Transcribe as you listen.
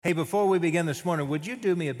Hey, before we begin this morning, would you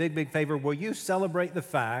do me a big favor? Will you celebrate the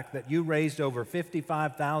fact that you raised over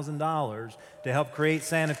 $55,000 to help create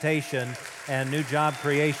sanitation and new job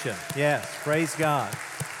creation? Yes, praise God.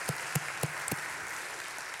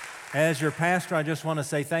 As your pastor, I just want to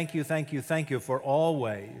say thank you for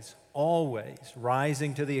always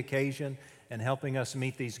rising to the occasion and helping us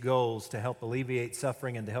meet these goals to help alleviate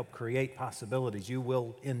suffering and to help create possibilities. You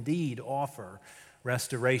will indeed offer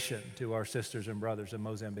restoration to our sisters and brothers in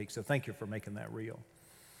Mozambique. So thank you for making that real.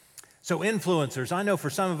 So influencers, I know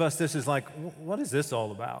for some of us this is like, what is this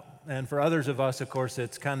all about? And for others of us, of course,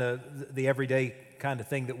 it's kind of the everyday kind of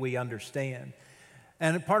thing that we understand.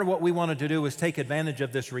 And part of what we wanted to do was take advantage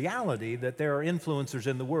of this reality that there are influencers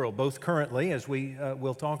in the world, both currently, as we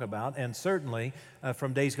will talk about, and certainly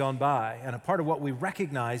from days gone by. And a part of what we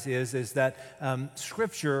recognize is that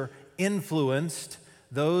Scripture influenced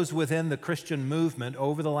those within the Christian movement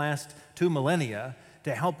over the last 2 millennia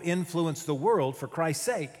to help influence the world for Christ's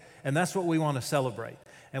sake. And that's what we want to celebrate.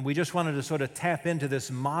 And we just wanted to sort of tap into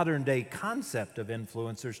this modern day concept of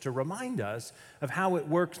influencers to remind us of how it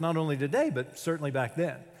works not only today, but certainly back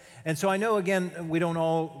then. And so I know, again, we don't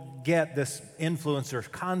all get this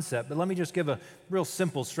influencer concept, but let me just give a real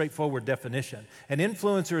simple, straightforward definition. An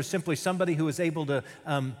influencer is simply somebody who is able to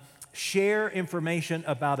share information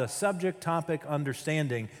about a subject, topic,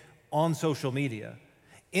 understanding on social media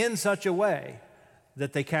in such a way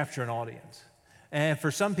that they capture an audience. And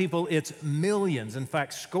for some people, it's millions, in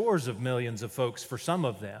fact, scores of millions of folks for some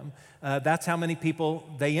of them. That's how many people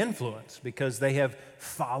they influence because they have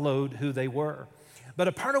followed who they were. But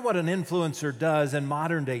a part of what an influencer does in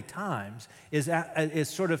modern day times is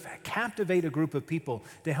sort of captivate a group of people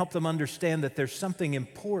to help them understand that there's something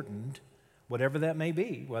important, whatever that may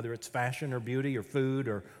be, whether it's fashion or beauty or food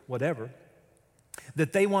or whatever,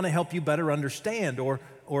 that they want to help you better understand or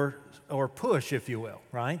push, if you will,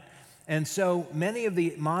 right? And so many of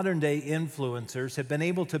the modern day influencers have been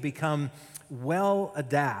able to become well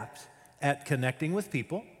adept at connecting with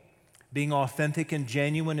people, being authentic and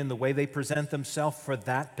genuine in the way they present themselves for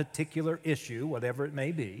that particular issue, whatever it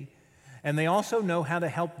may be. And they also know how to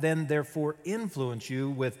help then, therefore, influence you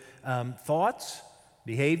with thoughts,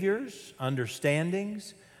 behaviors,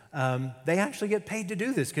 understandings. They actually get paid to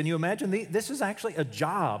do this. Can you imagine? This is actually a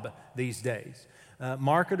job these days.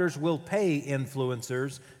 Marketers will pay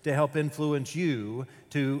influencers to help influence you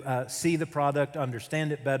to see the product,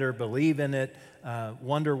 understand it better, believe in it,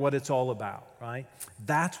 wonder what it's all about, right?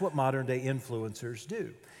 That's what modern day influencers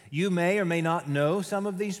do. You may or may not know some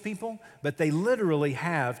of these people, but they literally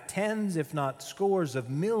have tens, if not scores of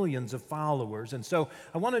millions of followers. And so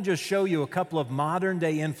I want to just show you a couple of modern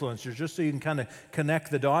day influencers just so you can kind of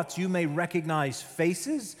connect the dots. You may recognize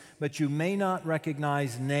faces, but you may not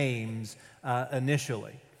recognize names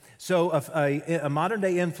initially. So a modern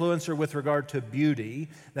day influencer with regard to beauty,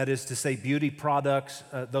 that is to say beauty products,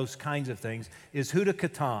 those kinds of things, is Huda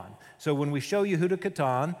Kattan. So when we show you Huda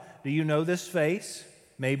Kattan, do you know this face?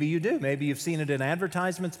 Maybe you do. Maybe you've seen it in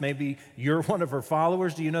advertisements. Maybe you're one of her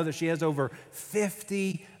followers. Do you know that she has over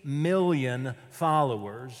 50 million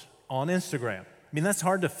followers on Instagram? I mean, that's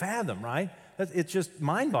hard to fathom, right? It's just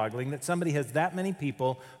mind-boggling that somebody has that many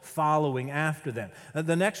people following after them.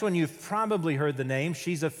 The next one, you've probably heard the name.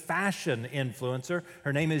 She's a fashion influencer.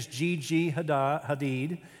 Her name is Gigi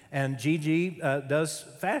Hadid, and Gigi does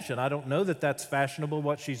fashion. I don't know that that's fashionable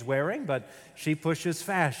what she's wearing, but she pushes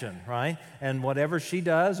fashion, right? And whatever she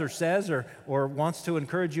does or says or wants to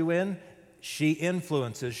encourage you in, she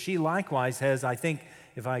influences. She likewise has, I think,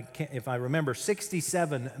 if I remember,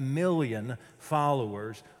 67 million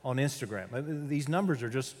followers on Instagram. These numbers are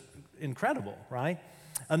just incredible, right?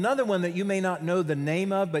 Another one that you may not know the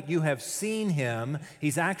name of, but you have seen him.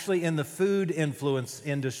 He's actually in the food influence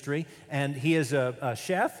industry, and he is a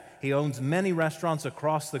chef. He owns many restaurants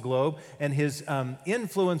across the globe, and his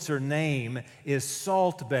influencer name is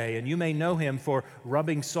Salt Bae, and you may know him for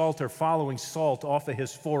rubbing salt or following salt off of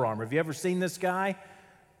his forearm. Have you ever seen this guy?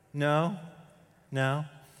 No?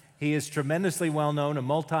 He is tremendously well known, a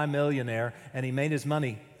multimillionaire, and he made his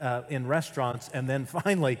money in restaurants and then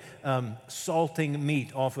finally salting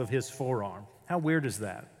meat off of his forearm. How weird is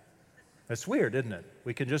that? That's weird, isn't it?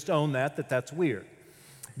 We can just own that's weird.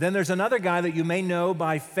 Then there's another guy that you may know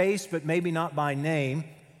by face, but maybe not by name.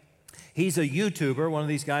 He's a YouTuber, one of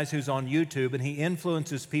these guys who's on YouTube, and he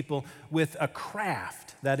influences people with a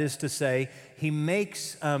craft. That is to say, he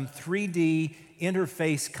makes 3D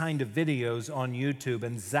interface kind of videos on YouTube,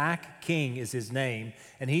 and Zach King is his name,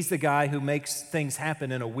 and he's the guy who makes things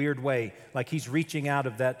happen in a weird way, like he's reaching out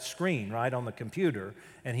of that screen, right, on the computer,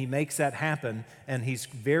 and he makes that happen, and he's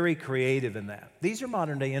very creative in that. These are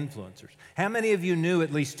modern-day influencers. How many of you knew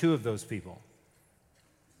at least two of those people?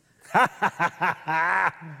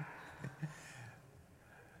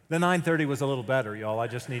 The 9:30 was a little better, y'all, I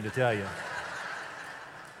just need to tell you.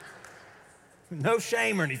 No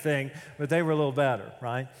shame or anything, but they were a little better,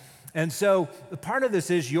 right? And so part of this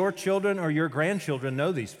is your children or your grandchildren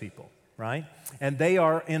know these people, right? And they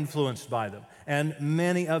are influenced by them. And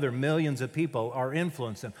many other millions of people are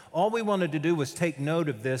influenced them. All we wanted to do was take note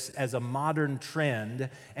of this as a modern trend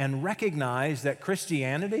and recognize that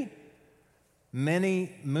Christianity,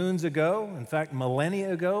 many moons ago, in fact,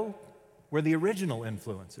 millennia ago, were the original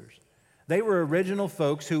influencers. They were original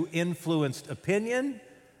folks who influenced opinion,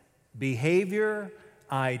 behavior,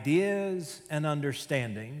 ideas, and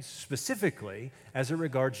understandings, specifically as it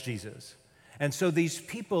regards Jesus. And so these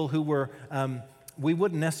people who were, we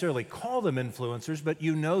wouldn't necessarily call them influencers, but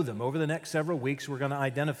you know them. Over the next several weeks, we're going to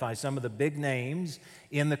identify some of the big names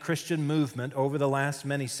in the Christian movement over the last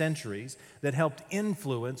many centuries that helped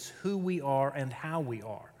influence who we are and how we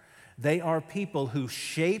are. They are people who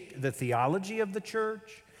shaped the theology of the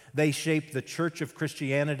church, they shaped the Church of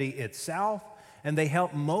Christianity itself, and they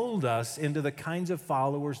help mold us into the kinds of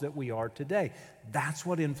followers that we are today. That's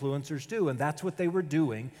what influencers do, and that's what they were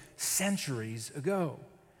doing centuries ago.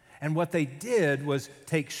 And what they did was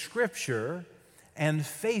take Scripture and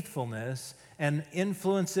faithfulness and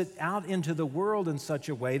influence it out into the world in such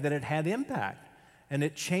a way that it had impact. And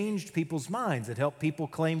it changed people's minds. It helped people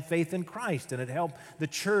claim faith in Christ, and it helped the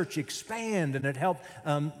church expand, and it helped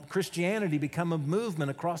Christianity become a movement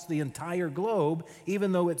across the entire globe,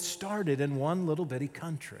 even though it started in one little bitty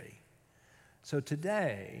country. So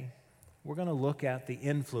today, we're going to look at the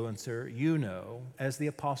influencer you know as the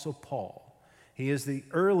Apostle Paul. He is the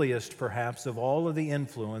earliest, perhaps, of all of the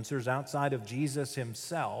influencers outside of Jesus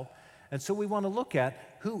himself. And so we want to look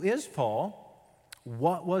at who is Paul,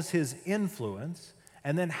 what was his influence,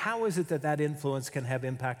 and then how is it that that influence can have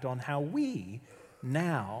impact on how we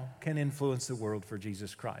now can influence the world for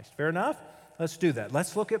Jesus Christ. Fair enough? Let's do that.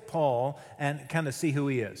 Let's look at Paul and kind of see who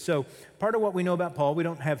he is. So part of what we know about Paul, we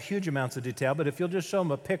don't have huge amounts of detail, but if you'll just show him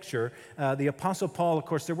a picture, the Apostle Paul, of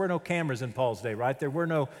course, there were no cameras in Paul's day, right? There were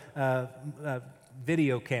no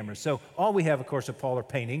video cameras. So all we have, of course, of Paul are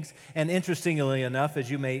paintings. And interestingly enough,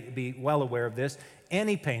 as you may be well aware of this,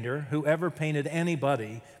 any painter who ever painted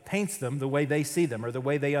anybody paints them the way they see them or the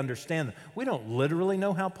way they understand them. We don't literally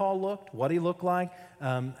know how Paul looked, what he looked like,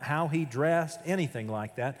 how he dressed, anything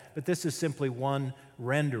like that. But this is simply one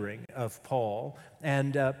rendering of Paul.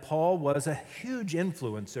 And Paul was a huge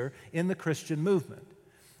influencer in the Christian movement.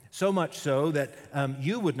 So much so that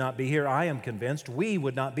you would not be here, I am convinced, we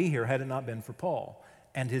would not be here had it not been for Paul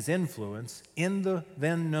and his influence in the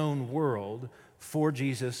then known world for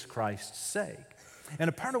Jesus Christ's sake. And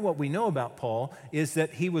a part of what we know about Paul is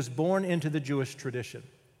that he was born into the Jewish tradition.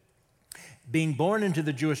 Being born into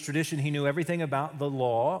the Jewish tradition, he knew everything about the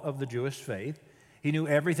law of the Jewish faith. He knew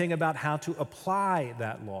everything about how to apply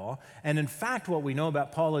that law. And in fact, what we know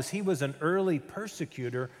about Paul is he was an early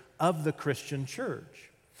persecutor of the Christian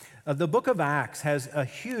church. The book of Acts has a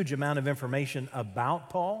huge amount of information about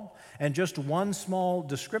Paul, and just one small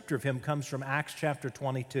descriptor of him comes from Acts chapter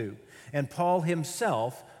 22. And Paul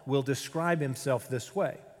himself will describe himself this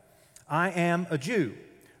way: I am a Jew,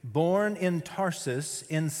 born in Tarsus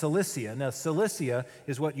in Cilicia. Now, Cilicia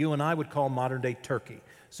is what you and I would call modern-day Turkey.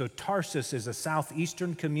 So Tarsus is a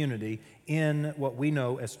southeastern community in what we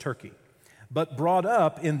know as Turkey. But brought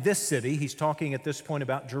up in this city, he's talking at this point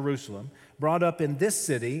about Jerusalem, brought up in this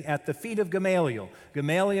city at the feet of Gamaliel.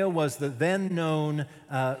 Gamaliel was the then known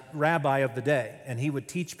rabbi of the day, and he would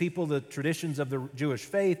teach people the traditions of the Jewish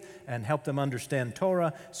faith and help them understand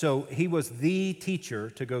Torah. So he was the teacher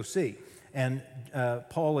to go see, and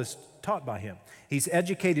Paul is taught by him. He's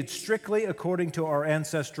educated strictly according to our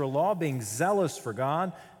ancestral law, being zealous for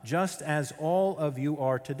God, just as all of you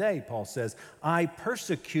are today, Paul says. I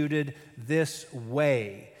persecuted this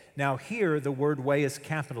way. Now here, the word way is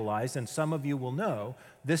capitalized, and some of you will know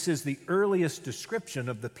this is the earliest description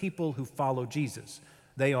of the people who follow Jesus.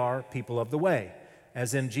 They are people of the way,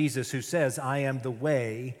 as in Jesus who says, I am the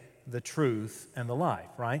way, the truth, and the life,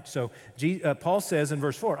 right? So Paul says in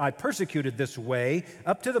verse 4, I persecuted this way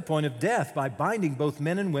up to the point of death by binding both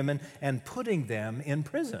men and women and putting them in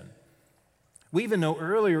prison. We even know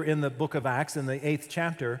earlier in the book of Acts, in the 8th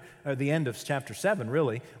chapter, or the end of chapter 7,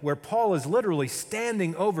 really, where Paul is literally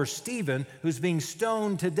standing over Stephen, who's being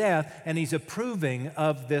stoned to death, and he's approving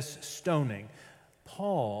of this stoning.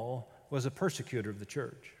 Paul was a persecutor of the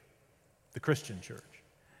church, the Christian church,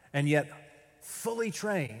 and yet fully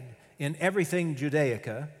trained in everything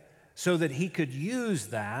Judaica so that he could use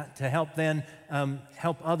that to help then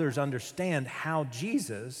help others understand how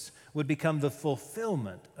Jesus would become the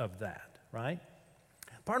fulfillment of that, right?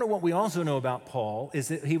 Part of what we also know about Paul is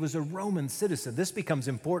that he was a Roman citizen. This becomes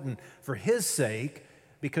important for his sake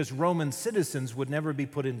because Roman citizens would never be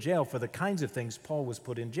put in jail for the kinds of things Paul was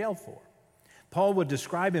put in jail for. Paul would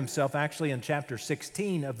describe himself actually in chapter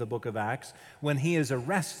 16 of the book of Acts. When he is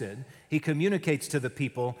arrested, he communicates to the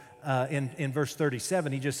people in verse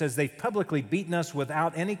 37. He just says, they've publicly beaten us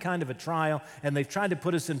without any kind of a trial, and they've tried to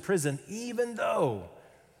put us in prison, even though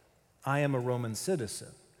I am a Roman citizen.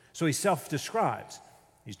 So he self-describes.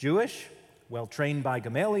 He's Jewish, well-trained by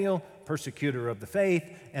Gamaliel, persecutor of the faith,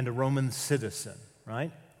 and a Roman citizen,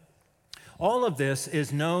 right? All of this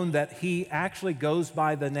is known that he actually goes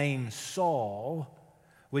by the name Saul,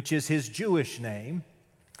 which is his Jewish name.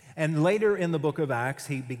 And later in the book of Acts,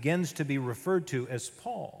 he begins to be referred to as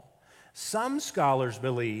Paul. Some scholars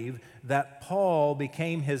believe that Paul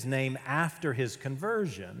became his name after his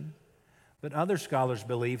conversion, but other scholars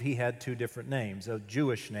believe he had two different names, a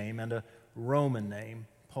Jewish name and a Roman name,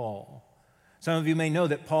 Paul. Some of you may know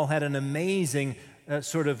that Paul had an amazing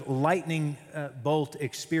sort of lightning bolt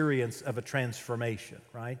experience of a transformation,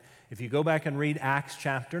 right? If you go back and read Acts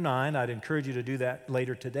chapter 9, I'd encourage you to do that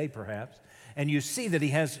later today perhaps, and you see that he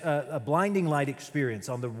has a blinding light experience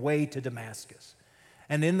on the way to Damascus.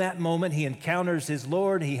 And in that moment, he encounters his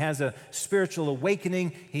Lord. He has a spiritual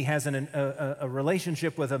awakening. He has a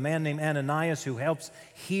relationship with a man named Ananias who helps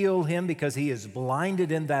heal him because he is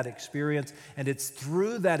blinded in that experience. And it's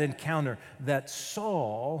through that encounter that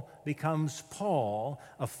Saul becomes Paul,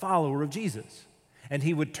 a follower of Jesus. And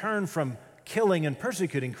he would turn from killing and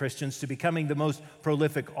persecuting Christians to becoming the most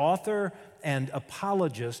prolific author and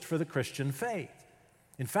apologist for the Christian faith.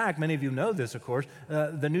 In fact, many of you know this, of course,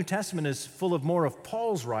 the New Testament is full of more of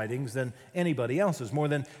Paul's writings than anybody else's. More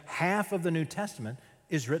than half of the New Testament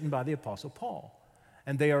is written by the Apostle Paul.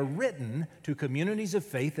 And they are written to communities of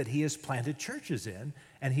faith that he has planted churches in,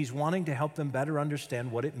 and he's wanting to help them better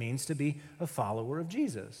understand what it means to be a follower of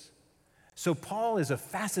Jesus. So Paul is a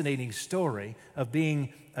fascinating story of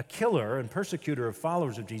being a killer and persecutor of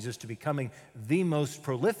followers of Jesus to becoming the most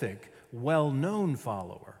prolific, well-known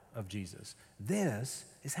follower of Jesus. This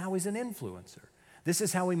is how he's an influencer. This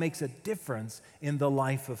is how he makes a difference in the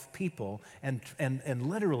life of people and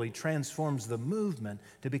literally transforms the movement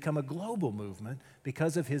to become a global movement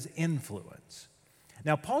because of his influence.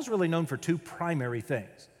 Now, Paul's really known for two primary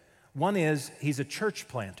things. One is he's a church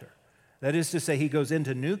planter. That is to say, he goes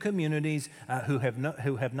into new communities who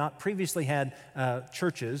have not previously had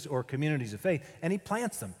churches or communities of faith, and he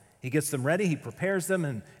plants them. He gets them ready, he prepares them,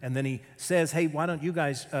 and then he says, hey, why don't you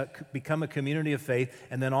guys become a community of faith,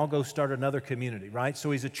 and then I'll go start another community, right?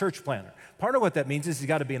 So he's a church planter. Part of what that means is he's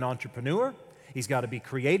got to be an entrepreneur, he's got to be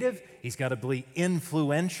creative, he's got to be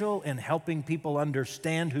influential in helping people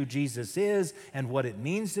understand who Jesus is and what it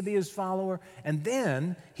means to be his follower, and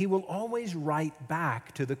then he will always write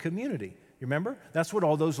back to the community. You remember? That's what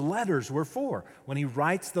all those letters were for. When he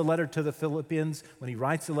writes the letter to the Philippians, when he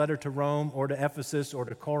writes the letter to Rome or to Ephesus or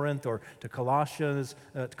to Corinth or to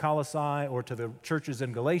Colossae or to the churches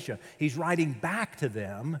in Galatia, he's writing back to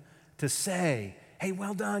them to say, hey,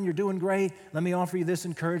 well done, you're doing great. Let me offer you this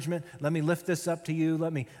encouragement. Let me lift this up to you.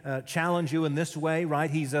 Let me challenge you in this way, right?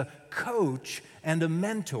 He's a coach and a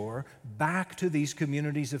mentor back to these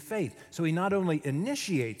communities of faith. So he not only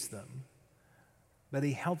initiates them, but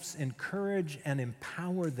he helps encourage and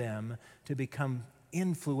empower them to become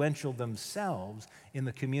influential themselves in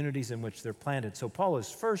the communities in which they're planted. So Paul is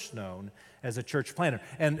first known as a church planter.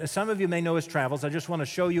 And some of you may know his travels. I just want to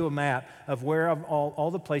show you a map of where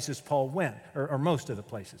all the places Paul went, or most of the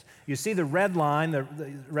places. You see the red line, the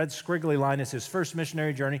red squiggly line is his first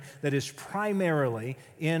missionary journey that is primarily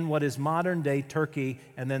in what is modern-day Turkey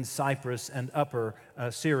and then Cyprus and upper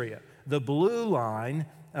Syria. The blue line,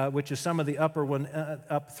 which is some of the upper one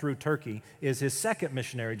up through Turkey, is his second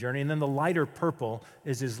missionary journey. And then the lighter purple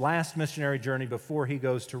is his last missionary journey before he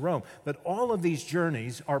goes to Rome. But all of these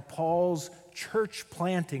journeys are Paul's church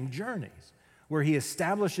planting journeys, where he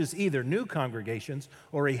establishes either new congregations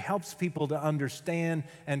or he helps people to understand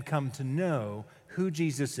and come to know who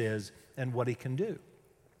Jesus is and what he can do.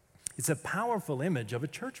 It's a powerful image of a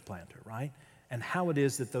church planter, right? And how it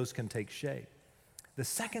is that those can take shape. The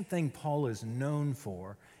second thing Paul is known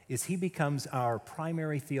for is he becomes our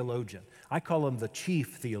primary theologian. I call him the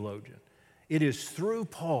chief theologian. It is through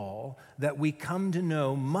Paul that we come to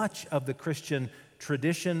know much of the Christian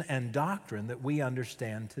tradition and doctrine that we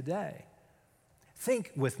understand today.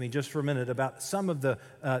 Think with me just for a minute about some of the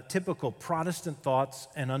typical Protestant thoughts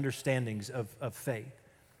and understandings of faith.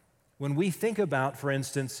 When we think about, for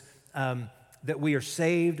instance, that we are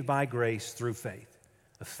saved by grace through faith,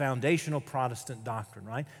 a foundational Protestant doctrine,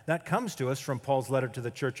 right? That comes to us from Paul's letter to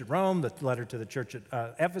the church at Rome, the letter to the church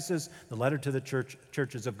at Ephesus, the letter to the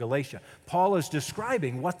churches of Galatia. Paul is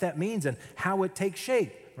describing what that means and how it takes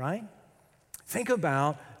shape, right? Think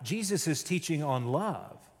about Jesus' teaching on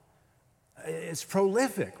love. It's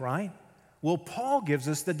prolific, right? Well, Paul gives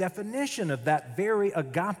us the definition of that very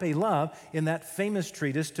agape love in that famous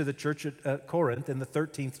treatise to the church at Corinth in the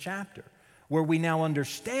 13th chapter, where we now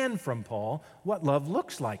understand from Paul what love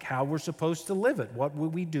looks like, how we're supposed to live it, what will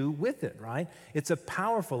we do with it, right? It's a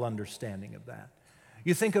powerful understanding of that.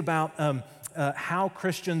 You think about how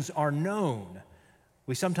Christians are known.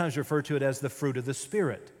 We sometimes refer to it as the fruit of the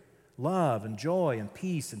Spirit. Love and joy and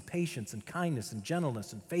peace and patience and kindness and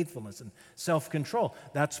gentleness and faithfulness and self-control.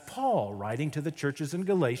 That's Paul writing to the churches in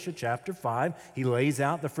Galatia chapter 5. He lays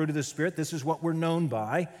out the fruit of the Spirit. This is what we're known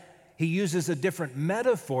by. He uses a different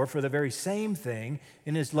metaphor for the very same thing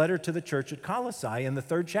in his letter to the church at Colossae. In the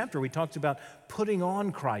 3rd chapter, he talks about putting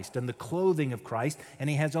on Christ and the clothing of Christ, and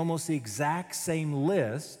he has almost the exact same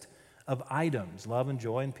list of items, love and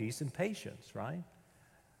joy and peace and patience, right?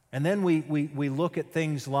 And then we look at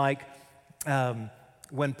things like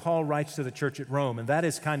when Paul writes to the church at Rome, and that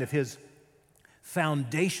is kind of his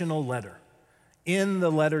foundational letter. In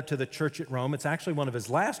the letter to the church at Rome, it's actually one of his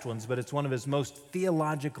last ones, but it's one of his most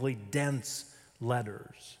theologically dense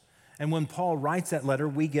letters. And when Paul writes that letter,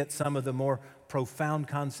 we get some of the more profound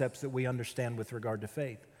concepts that we understand with regard to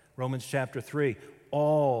faith. Romans chapter 3,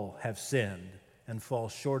 all have sinned and fall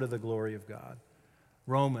short of the glory of God.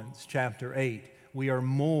 Romans chapter 8, we are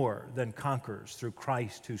more than conquerors through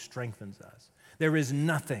Christ who strengthens us. There is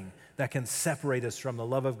nothing that can separate us from the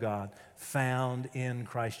love of God found in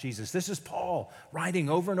Christ Jesus. This is Paul writing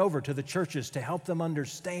over and over to the churches to help them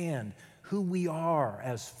understand who we are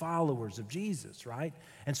as followers of Jesus, right?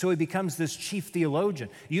 And so he becomes this chief theologian.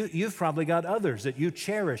 You've probably got others that you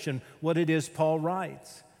cherish in what it is Paul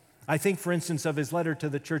writes. I think, for instance, of his letter to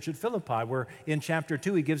the church at Philippi, where in chapter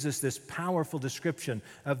 2 he gives us this powerful description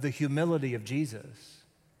of the humility of Jesus,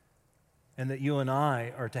 and that you and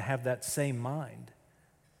I are to have that same mind,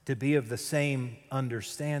 to be of the same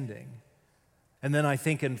understanding. And then I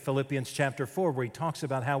think in Philippians chapter 4, where he talks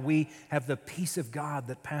about how we have the peace of God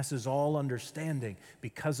that passes all understanding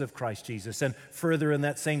because of Christ Jesus. And further in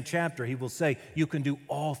that same chapter, he will say, you can do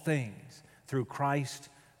all things through Christ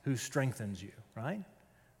who strengthens you, right?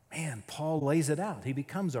 Man, Paul lays it out. He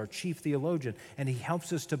becomes our chief theologian, and he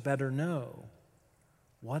helps us to better know,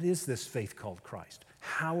 what is this faith called Christ?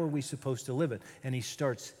 How are we supposed to live it? And he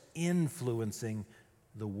starts influencing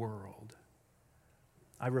the world.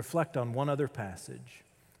 I reflect on one other passage.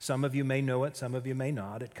 Some of you may know it, some of you may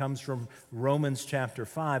not. It comes from Romans chapter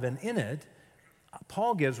 5, and in it,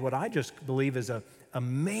 Paul gives what I just believe is a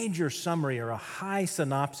major summary or a high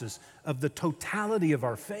synopsis of the totality of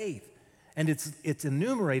our faith. And it's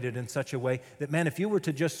enumerated in such a way that, man, if you were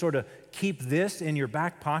to just sort of keep this in your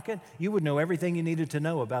back pocket, you would know everything you needed to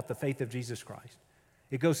know about the faith of Jesus Christ.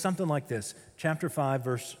 It goes something like this, chapter 5,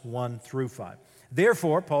 verse 1 through 5.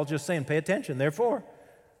 Therefore, Paul's just saying, pay attention, therefore,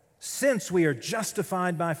 since we are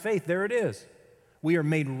justified by faith, there it is. We are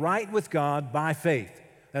made right with God by faith.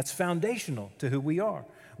 That's foundational to who we are.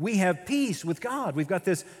 We have peace with God. We've got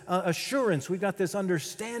this assurance. We've got this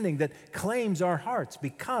understanding that claims our hearts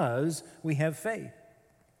because we have faith.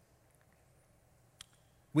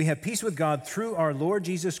 We have peace with God through our Lord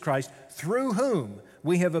Jesus Christ, through whom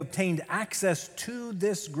we have obtained access to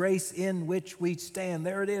this grace in which we stand.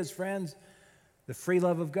 There it is, friends. The free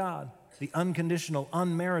love of God, the unconditional,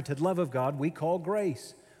 unmerited love of God we call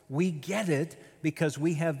grace. We get it because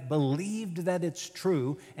we have believed that it's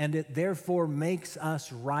true, and it therefore makes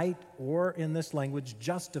us right, or in this language,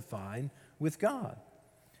 justified with God.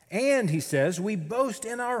 And he says, we boast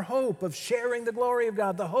in our hope of sharing the glory of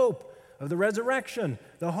God, the hope of the resurrection,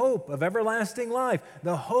 the hope of everlasting life,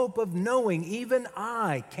 the hope of knowing even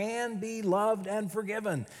I can be loved and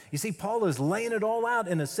forgiven. You see, Paul is laying it all out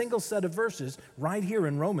in a single set of verses right here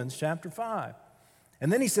in Romans chapter 5.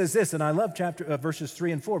 And then he says this, and I love verses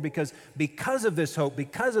 3 and 4, because of this hope,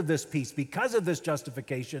 because of this peace, because of this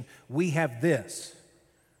justification, we have this.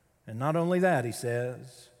 And not only that, he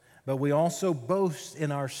says, but we also boast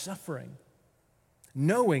in our suffering,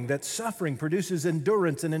 knowing that suffering produces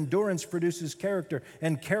endurance, and endurance produces character,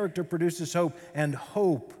 and character produces hope, and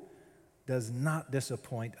hope does not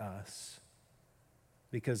disappoint us,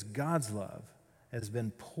 because God's love has been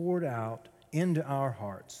poured out into our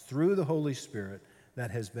hearts through the Holy Spirit that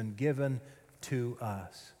has been given to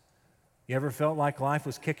us. You ever felt like life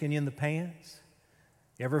was kicking you in the pants?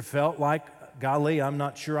 You ever felt like, golly, I'm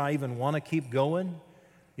not sure I even want to keep going?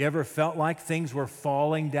 You ever felt like things were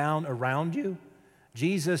falling down around you?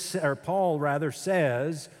 Paul rather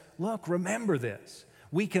says, look, remember this.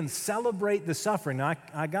 We can celebrate the suffering. Now,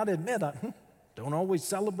 I got to admit, I don't always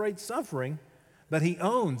celebrate suffering, but he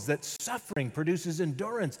owns that suffering produces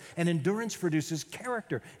endurance, and endurance produces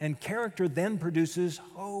character, and character then produces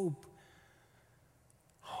hope.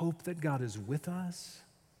 Hope that God is with us,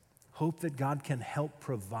 hope that God can help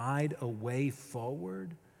provide a way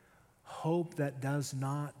forward, hope that does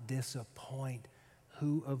not disappoint.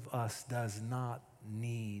 Who of us does not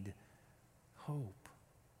need hope?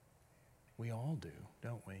 We all do,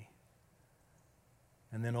 don't we?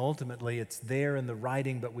 And then ultimately it's there in the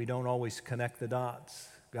writing, but we don't always connect the dots.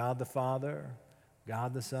 God the Father,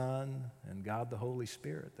 God the Son, and God the Holy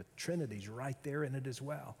Spirit. The Trinity's right there in it as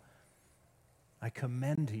well. I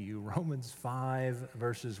commend to you Romans 5,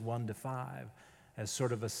 verses 1 to 5, as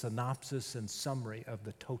sort of a synopsis and summary of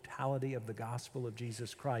the totality of the gospel of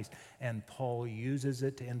Jesus Christ. And Paul uses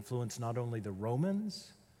it to influence not only the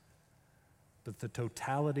Romans, but the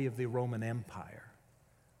totality of the Roman Empire.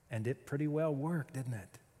 And it pretty well worked, didn't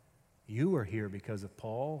it? You are here because of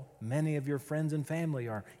Paul. Many of your friends and family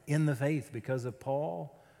are in the faith because of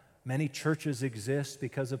Paul. Many churches exist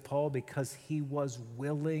because of Paul, because he was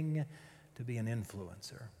willing to be an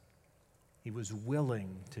influencer. He was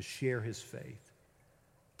willing to share his faith,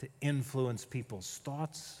 to influence people's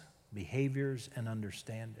thoughts, behaviors, and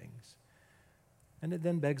understandings. And it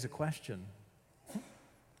then begs a question.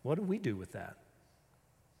 What do we do with that?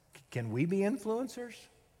 Can we be influencers?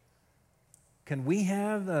 Can we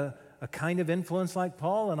have a kind of influence like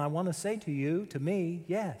Paul? And I want to say to you, to me,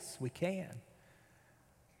 yes, we can.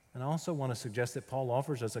 And I also want to suggest that Paul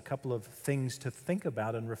offers us a couple of things to think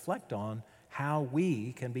about and reflect on how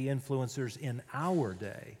we can be influencers in our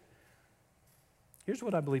day. Here's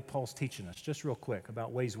what I believe Paul's teaching us, just real quick,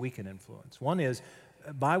 about ways we can influence. One is,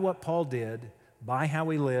 by what Paul did, by how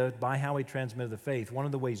he lived, by how he transmitted the faith, one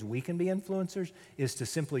of the ways we can be influencers is to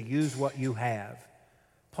simply use what you have.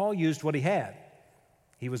 Paul used what he had.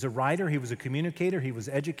 He was a writer, he was a communicator, he was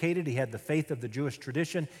educated, he had the faith of the Jewish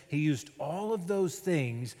tradition. He used all of those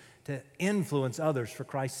things to influence others for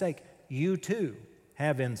Christ's sake. You too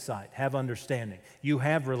have insight, have understanding. You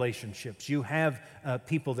have relationships. You have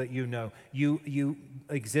people that you know. You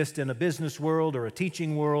exist in a business world or a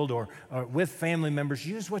teaching world or with family members.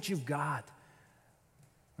 Use what you've got.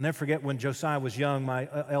 I'll never forget when Josiah was young, my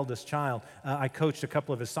eldest child, I coached a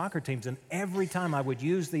couple of his soccer teams, and every time I would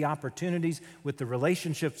use the opportunities with the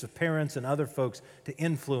relationships of parents and other folks to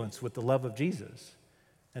influence with the love of Jesus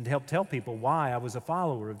and to help tell people why I was a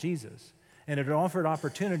follower of Jesus. And it offered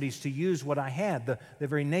opportunities to use what I had, the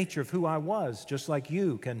very nature of who I was, just like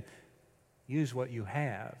you can use what you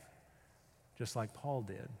have, just like Paul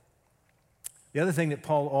did. The other thing that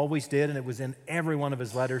Paul always did, and it was in every one of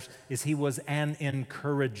his letters, is he was an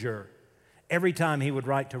encourager. Every time he would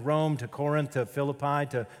write to Rome, to Corinth, to Philippi,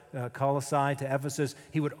 to Colossae, to Ephesus,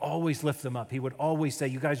 he would always lift them up. He would always say,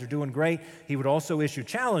 you guys are doing great. He would also issue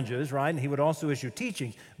challenges, right? And he would also issue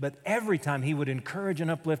teachings. But every time he would encourage and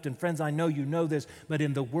uplift. And friends, I know you know this, but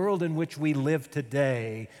in the world in which we live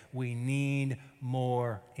today, we need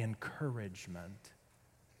more encouragement.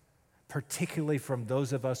 Particularly from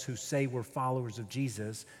those of us who say we're followers of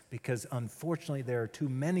Jesus, because unfortunately there are too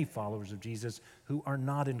many followers of Jesus who are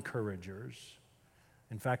not encouragers.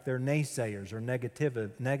 In fact, they're naysayers or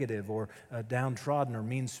negative or downtrodden or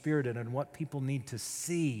mean-spirited, and what people need to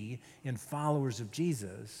see in followers of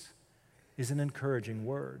Jesus is an encouraging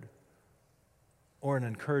word or an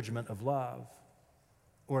encouragement of love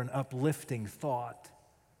or an uplifting thought,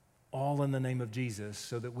 all in the name of Jesus,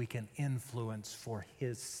 so that we can influence for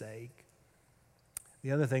his sake.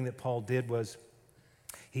 The other thing that Paul did was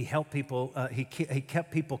he helped people, he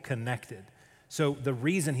kept people connected. So the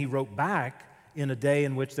reason he wrote back in a day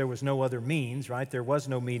in which there was no other means, right? There was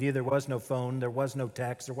no media, there was no phone, there was no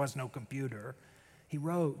text, there was no computer. He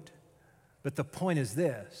wrote. But the point is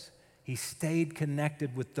this: he stayed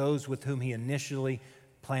connected with those with whom he initially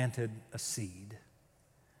planted a seed.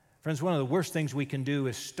 Friends, one of the worst things we can do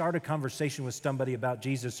is start a conversation with somebody about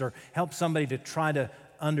Jesus or help somebody to try to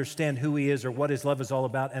understand who he is or what his love is all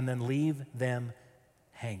about and then leave them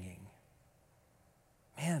hanging.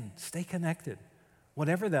 Man, stay connected,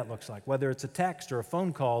 whatever that looks like, whether it's a text or a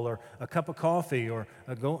phone call or a cup of coffee or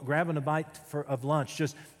grabbing a bite of lunch.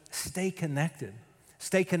 Just stay connected.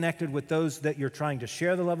 Stay connected with those that you're trying to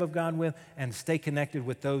share the love of God with, and stay connected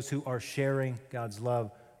with those who are sharing God's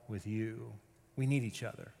love with you. We need each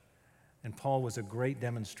other. And Paul was a great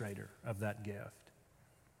demonstrator of that gift.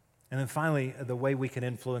 And then finally, the way we can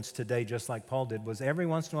influence today, just like Paul did, was every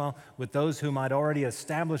once in a while with those whom I'd already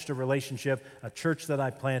established a relationship, a church that I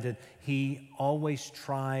planted, he always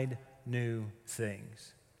tried new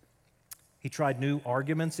things. He tried new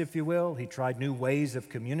arguments, if you will. He tried new ways of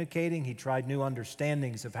communicating. He tried new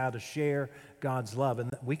understandings of how to share God's love.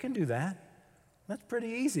 And we can do that. That's pretty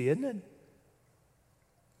easy, isn't it?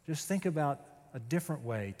 Just think about a different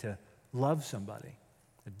way to love somebody,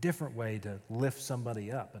 a different way to lift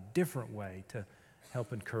somebody up, a different way to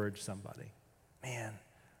help encourage somebody. Man,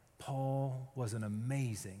 Paul was an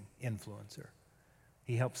amazing influencer.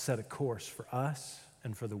 He helped set a course for us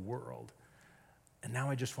and for the world. And now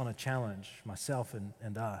I just want to challenge myself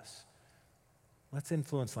and us. Let's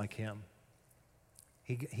influence like him.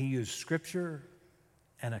 He used Scripture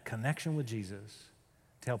and a connection with Jesus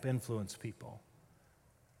to help influence people.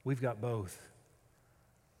 We've got both.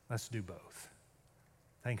 Let's do both.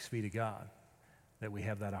 Thanks be to God that we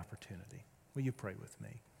have that opportunity. Will you pray with me?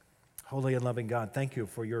 Holy and loving God, thank you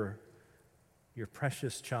for your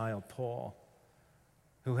precious child, Paul,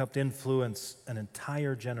 who helped influence an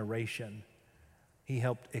entire generation. He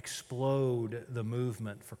helped explode the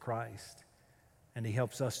movement for Christ. And he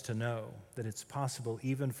helps us to know that it's possible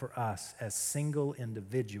even for us as single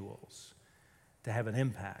individuals to have an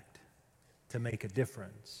impact, to make a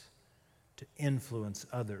difference, to influence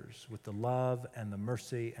others with the love and the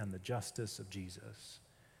mercy and the justice of Jesus.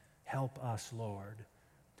 Help us, Lord,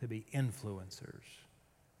 to be influencers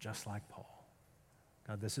just like Paul.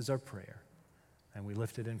 God, this is our prayer, and we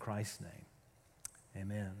lift it in Christ's name.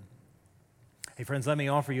 Amen. Hey, friends, let me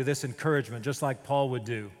offer you this encouragement, just like Paul would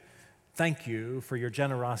do. Thank you for your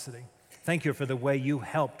generosity. Thank you for the way you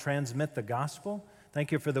help transmit the gospel.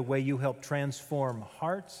 Thank you for the way you help transform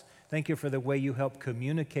hearts. Thank you for the way you help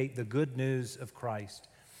communicate the good news of Christ.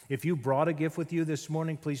 If you brought a gift with you this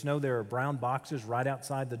morning, please know there are brown boxes right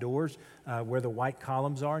outside the doors where the white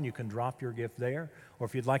columns are, and you can drop your gift there. Or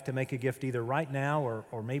if you'd like to make a gift either right now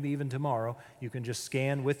or maybe even tomorrow, you can just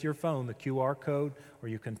scan with your phone the QR code, or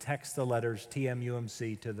you can text the letters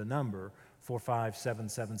TMUMC to the number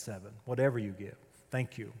 45777, whatever you give.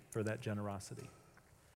 Thank you for that generosity.